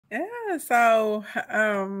Yeah, so,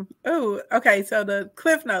 oh, okay, so the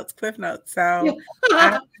Cliff Notes, Cliff Notes. Yeah. So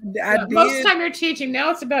I I Yeah, most of the did time you're teaching.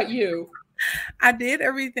 Now it's about you. I did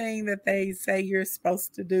everything that they say you're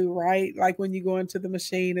supposed to do, right? Like when you go into the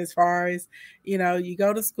machine, as far as, you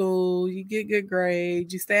go to school, you get good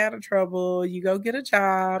grades, you stay out of trouble, you go get a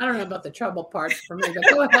job. I don't know about the trouble parts for me, but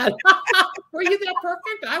go ahead. Were you that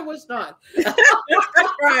perfect? I was not. I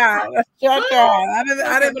tried. I tried. I Okay, didn't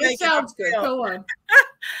but it make it. sounds good. I Go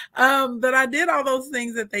on. But I did all those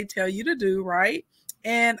things that they tell you to do, right?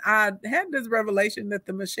 And I had this revelation that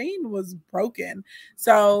the machine was broken.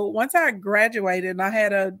 So once I graduated, and I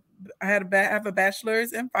have a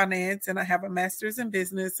bachelor's in finance and I have a master's in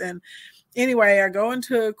business. And anyway, I go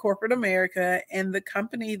into corporate America, and the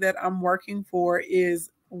company that I'm working for is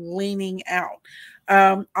leaning out.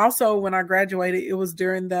 Also, when I graduated, it was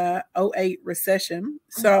during the '08 recession.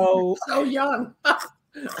 So, So young.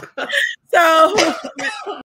 so